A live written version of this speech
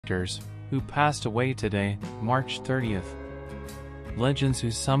actors, who passed away today, March 30th. Legends who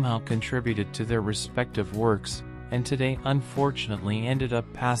somehow contributed to their respective works, and today unfortunately ended up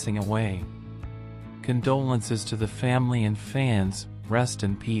passing away. Condolences to the family and fans, rest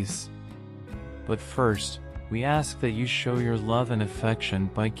in peace. But first, we ask that you show your love and affection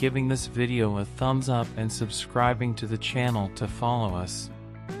by giving this video a thumbs up and subscribing to the channel to follow us.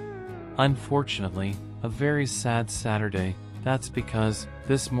 Unfortunately, a very sad Saturday. That's because,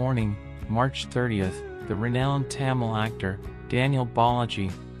 this morning, March 30th, the renowned Tamil actor, Daniel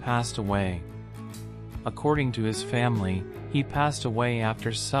Balaji, passed away. According to his family, he passed away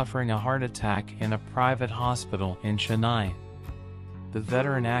after suffering a heart attack in a private hospital in Chennai. The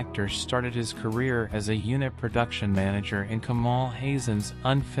veteran actor started his career as a unit production manager in Kamal Haasan's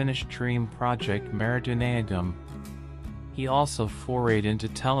unfinished dream project Maridunayagam. He also forayed into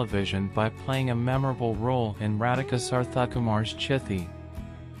television by playing a memorable role in Radhika Sarthakumar's Chithi.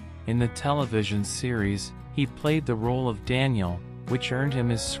 In the television series, he played the role of Daniel, which earned him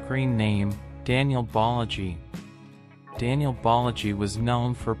his screen name, Daniel Balaji. Daniel Balaji was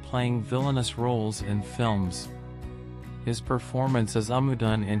known for playing villainous roles in films. His performance as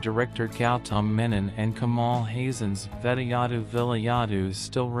Amudan in director Gautam Menon and Kamal Haasan's Vedayadu Vilayadu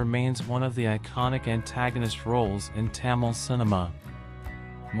still remains one of the iconic antagonist roles in Tamil cinema.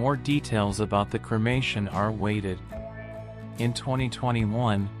 More details about the cremation are awaited. In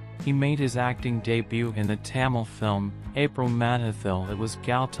 2021, he made his acting debut in the Tamil film April Madhathil. It was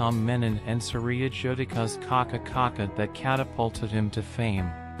Gautam Menon and Suriya Jyotika's Kaka Kaka that catapulted him to fame.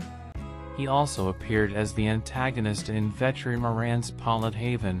 He also appeared as the antagonist in Vetri Moran's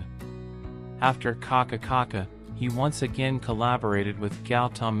Paladhavan. After Kaka Kaka, he once again collaborated with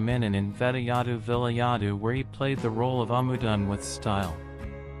Gautam Menon in Vedayadu Vilayadu, where he played the role of Amudan with style.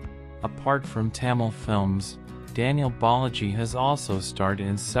 Apart from Tamil films, Daniel Balaji has also starred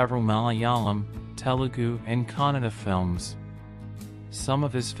in several Malayalam, Telugu and Kannada films. Some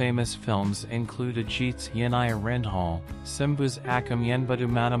of his famous films include Ajit's Yanaya Rendhal, Simbu's Akam Yenbadu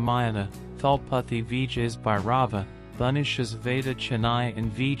Matamayada, Thalpathi Vijay's Bhairava, Dhanish's Veda Chennai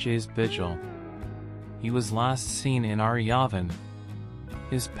and Vijay's Bijal. He was last seen in Aryavan.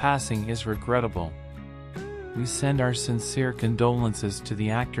 His passing is regrettable. We send our sincere condolences to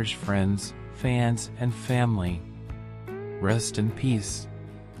the actor's friends, fans and family. Rest in peace.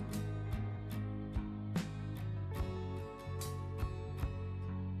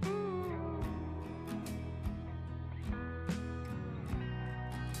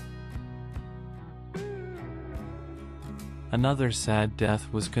 Another sad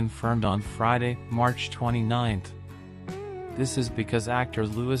death was confirmed on Friday, March 29th. This is because actor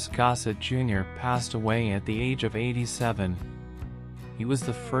Louis Gossett Jr. passed away at the age of 87. He was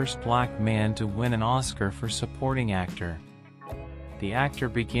the first black man to win an Oscar for supporting actor. The actor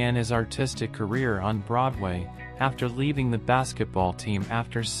began his artistic career on Broadway, after leaving the basketball team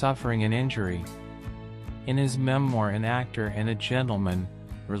after suffering an injury. In his memoir An Actor and a Gentleman,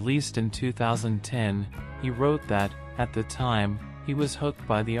 released in 2010, he wrote that, at the time, he was hooked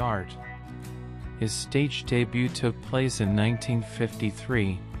by the art. His stage debut took place in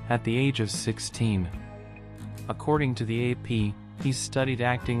 1953, at the age of 16. According to the AP, he studied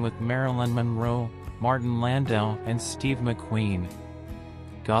acting with Marilyn Monroe, Martin Landau and Steve McQueen.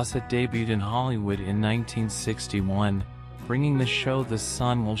 Gossett debuted in Hollywood in 1961, bringing the show The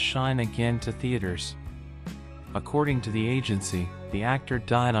Sun Will Shine Again to theaters. According to the agency, the actor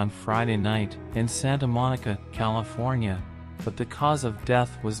died on Friday night in Santa Monica, California, but the cause of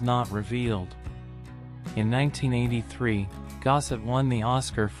death was not revealed. In 1983, Gossett won the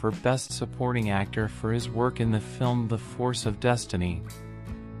Oscar for Best Supporting Actor for his work in the film The Force of Destiny.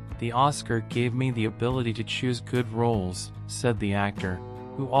 "The Oscar gave me the ability to choose good roles," said the actor,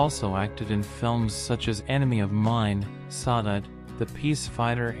 who also acted in films such as Enemy of Mine, Sadad, The Peace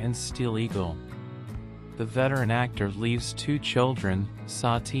Fighter and Steel Eagle. The veteran actor leaves two children,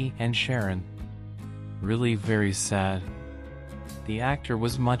 Sati and Sharon. Really very sad. The actor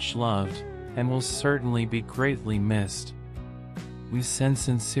was much loved, and will certainly be greatly missed. We send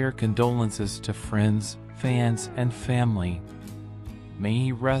sincere condolences to friends, fans, and family. May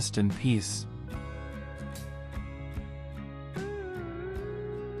he rest in peace.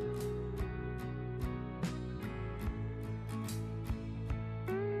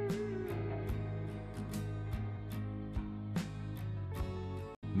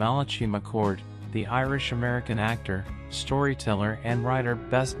 Malachi McCord, the Irish-American actor, storyteller and writer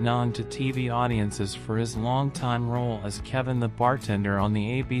best known to TV audiences for his longtime role as Kevin the bartender on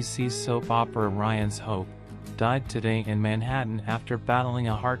the ABC soap opera Ryan's Hope, died today in Manhattan after battling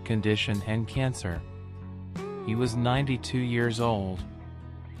a heart condition and cancer. He was 92 years old.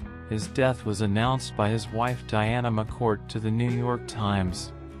 his death was announced by his wife Diana McCourt to the New York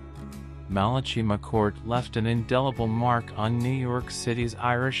Times. Malachi McCourt left an indelible mark on New York City's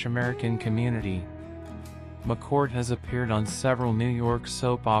Irish-American community. McCourt has appeared on several New York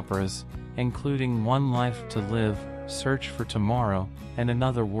soap operas, including One Life to Live, Search for Tomorrow, and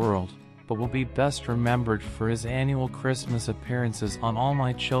Another World, but will be best remembered for his annual Christmas appearances on All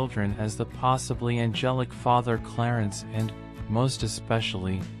My Children as the possibly angelic Father Clarence and, most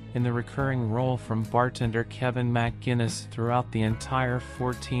especially, in the recurring role from bartender Kevin McGinnis throughout the entire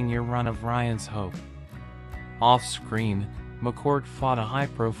 14-year run of Ryan's Hope. Off-screen, McCourt fought a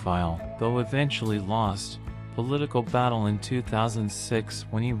high-profile, though eventually lost, political battle in 2006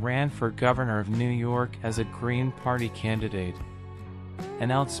 when he ran for governor of New York as a Green Party candidate.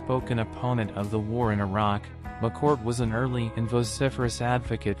 An outspoken opponent of the war in Iraq, McCourt was an early and vociferous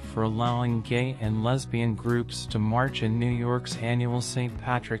advocate for allowing gay and lesbian groups to march in New York's annual St.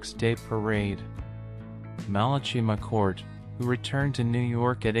 Patrick's Day parade. Malachi McCourt, who returned to New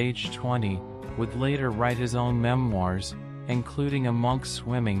York at age 20, would later write his own memoirs, including A Monk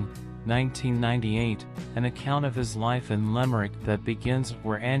Swimming, 1998, an account of his life in Limerick that begins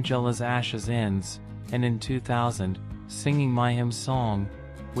where Angela's Ashes ends, and in 2000, Singing My Hymn Song,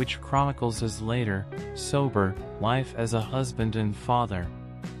 which chronicles his later, sober, life as a husband and father.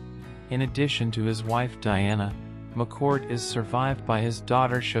 In addition to his wife Diana, McCourt is survived by his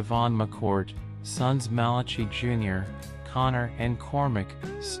daughter Siobhan McCourt, sons Malachi Jr., Connor and Cormac,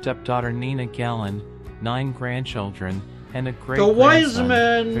 stepdaughter Nina Gallen, 9 grandchildren, and a great-grandson. The wise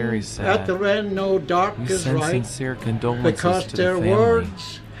men Very sad. at the end know dark We is send right, sincere condolences because to their the family.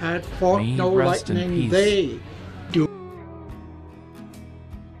 words had fought May he no rest in lightning. peace. They do.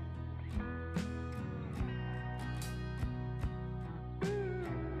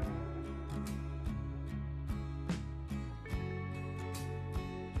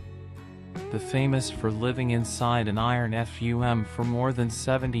 The famous for living inside an iron FUM for more than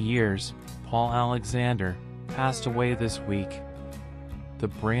 70 years, Paul Alexander, passed away this week. The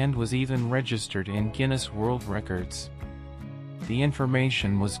brand was even registered in Guinness World Records. The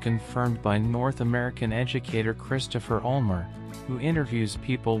information was confirmed by North American educator Christopher Ulmer, who interviews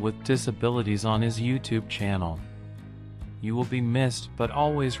people with disabilities on his YouTube channel. You will be missed but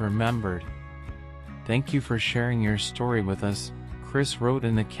always remembered. Thank you for sharing your story with us, Chris wrote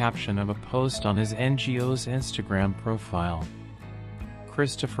in the caption of a post on his NGO's Instagram profile.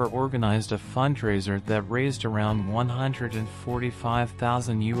 Christopher organized a fundraiser that raised around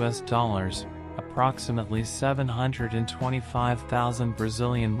 $145,000, approximately 725,000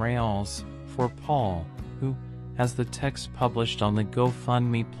 Brazilian reals, for Paul, who, as the text published on the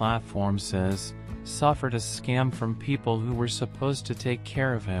GoFundMe platform says, suffered a scam from people who were supposed to take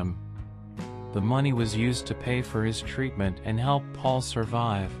care of him. The money was used to pay for his treatment and help Paul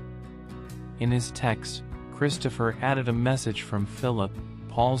survive. In his text, Christopher added a message from Philip,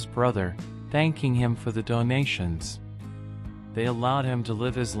 Paul's brother, thanking him for the donations. They allowed him to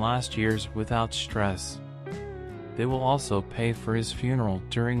live his last years without stress. They will also pay for his funeral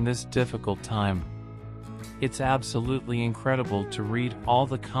during this difficult time. It's absolutely incredible to read all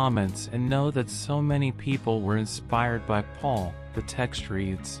the comments and know that so many people were inspired by Paul, the text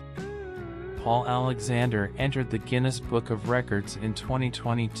reads. Paul Alexander entered the Guinness Book of Records in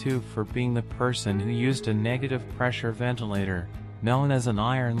 2022 for being the person who used a negative pressure ventilator, known as an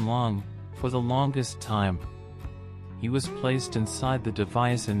iron lung, for the longest time. He was placed inside the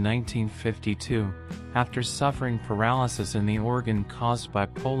device in 1952, after suffering paralysis in the organ caused by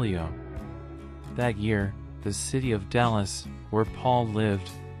polio. That year, the city of Dallas, where Paul lived,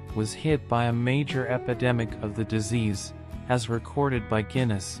 was hit by a major epidemic of the disease, as recorded by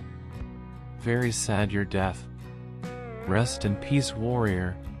Guinness. Very sad your death. Rest in peace,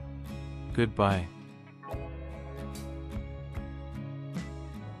 warrior. Goodbye.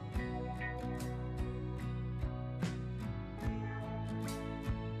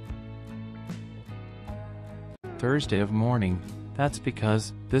 Thursday of mourning. That's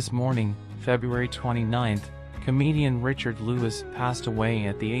because, this morning, February 29th, comedian Richard Lewis passed away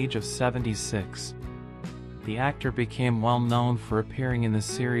at the age of 76. The actor became well known for appearing in the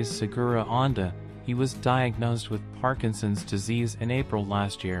series Segura Onda. He was diagnosed with Parkinson's disease in April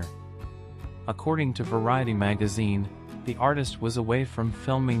last year. According to Variety magazine, the artist was away from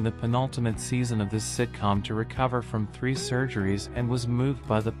filming the penultimate season of this sitcom to recover from 3 surgeries and was moved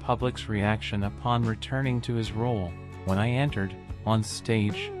by the public's reaction upon returning to his role. When I entered, on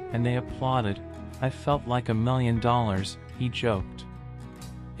stage, and they applauded, I felt like $1 million, he joked.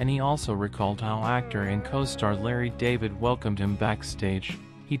 And he also recalled how actor and co-star Larry David welcomed him backstage.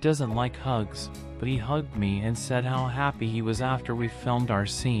 He doesn't like hugs, but he hugged me and said how happy he was after we filmed our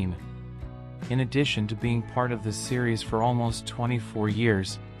scene. In addition to being part of the series for almost 24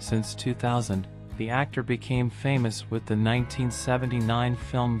 years, since 2000, the actor became famous with the 1979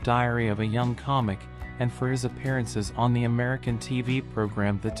 film Diary of a Young Comic, and for his appearances on the American TV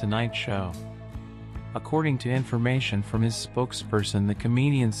program The Tonight Show. According to information from his spokesperson, the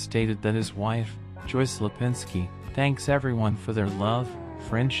comedian stated that his wife, Joyce Lipinski, thanks everyone for their love,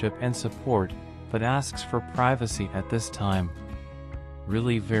 friendship and support, but asks for privacy at this time.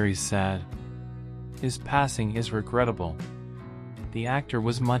 Really very sad. His passing is regrettable. The actor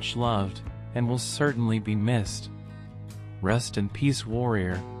was much loved, and will certainly be missed. Rest in peace,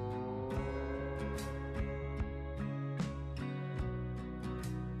 warrior.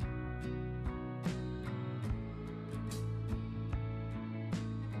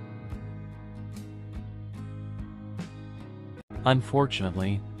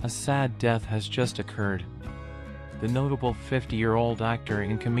 Unfortunately, a sad death has just occurred. The notable 50-year-old actor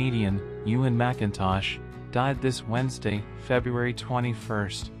and comedian, Ewan McIntosh, died this Wednesday, February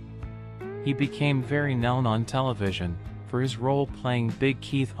 21st. He became very known on television for his role playing Big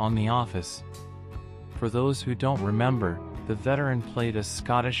Keith on The Office. For those who don't remember, the veteran played a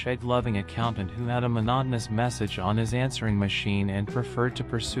Scottish egg-loving accountant who had a monotonous message on his answering machine and preferred to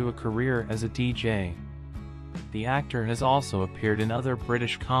pursue a career as a DJ. The actor has also appeared in other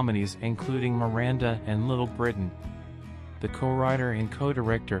British comedies including Miranda and Little Britain. The co-writer and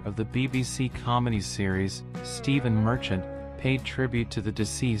co-director of the BBC comedy series, Stephen Merchant, paid tribute to the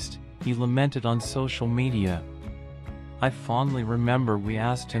deceased. He lamented on social media. I fondly remember we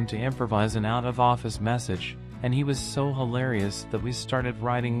asked him to improvise an out-of-office message, and he was so hilarious that we started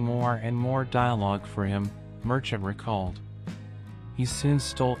writing more and more dialogue for him, Merchant recalled. He soon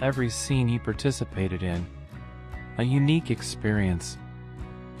stole every scene he participated in. A unique experience.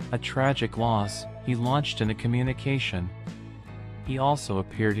 A tragic loss. He launched in a communication. He also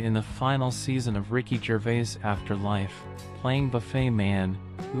appeared in the final season of Ricky Gervais' Afterlife, playing Buffet Man,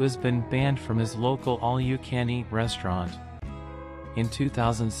 who has been banned from his local all-you-can-eat restaurant. In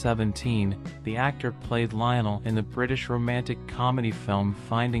 2017, the actor played Lionel in the British romantic comedy film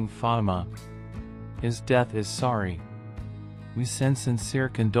Finding Fatima. His death is sorry. We send sincere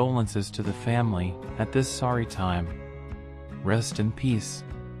condolences to the family at this sorry time. Rest in peace.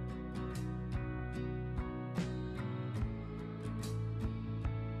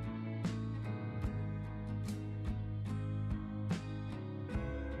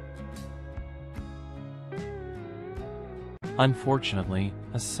 Unfortunately,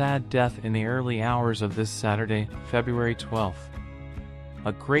 a sad death in the early hours of this Saturday, February 12th.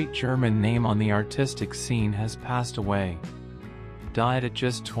 A great German name on the artistic scene has passed away. Died at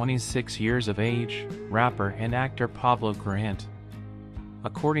just 26 years of age, rapper and actor Pablo Grant.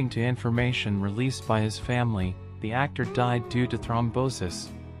 According to information released by his family, the actor died due to thrombosis.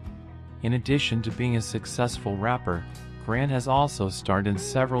 In addition to being a successful rapper, Grant has also starred in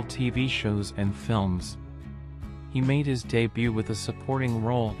several TV shows and films. He made his debut with a supporting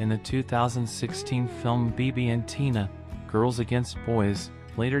role in the 2016 film Bibi and Tina, Girls Against Boys,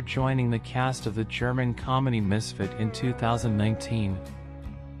 later joining the cast of the German comedy Misfit in 2019.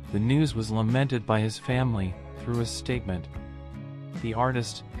 The news was lamented by his family through a statement. The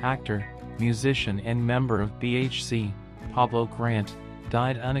artist, actor, musician and member of BHC, Pablo Grant,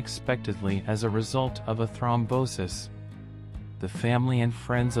 died unexpectedly as a result of a thrombosis. The family and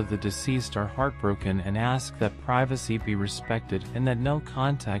friends of the deceased are heartbroken and ask that privacy be respected and that no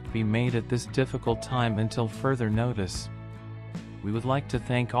contact be made at this difficult time until further notice. We would like to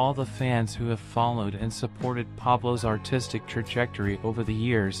thank all the fans who have followed and supported Pablo's artistic trajectory over the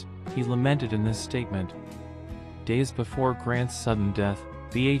years, he lamented in this statement. Days before Grant's sudden death,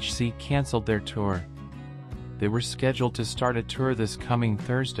 BHC canceled their tour. They were scheduled to start a tour this coming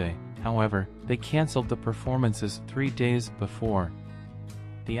Thursday. However, they canceled the performances 3 days before.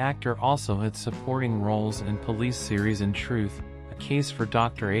 The actor also had supporting roles in police series In Truth, A Case for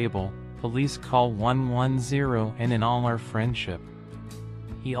Dr. Abel, Police Call 110 and In All Our Friendship.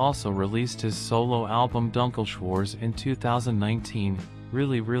 He also released his solo album Dunkelschwarz in 2019,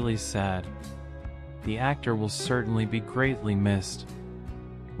 really sad. The actor will certainly be greatly missed.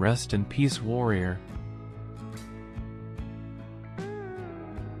 Rest in peace, warrior.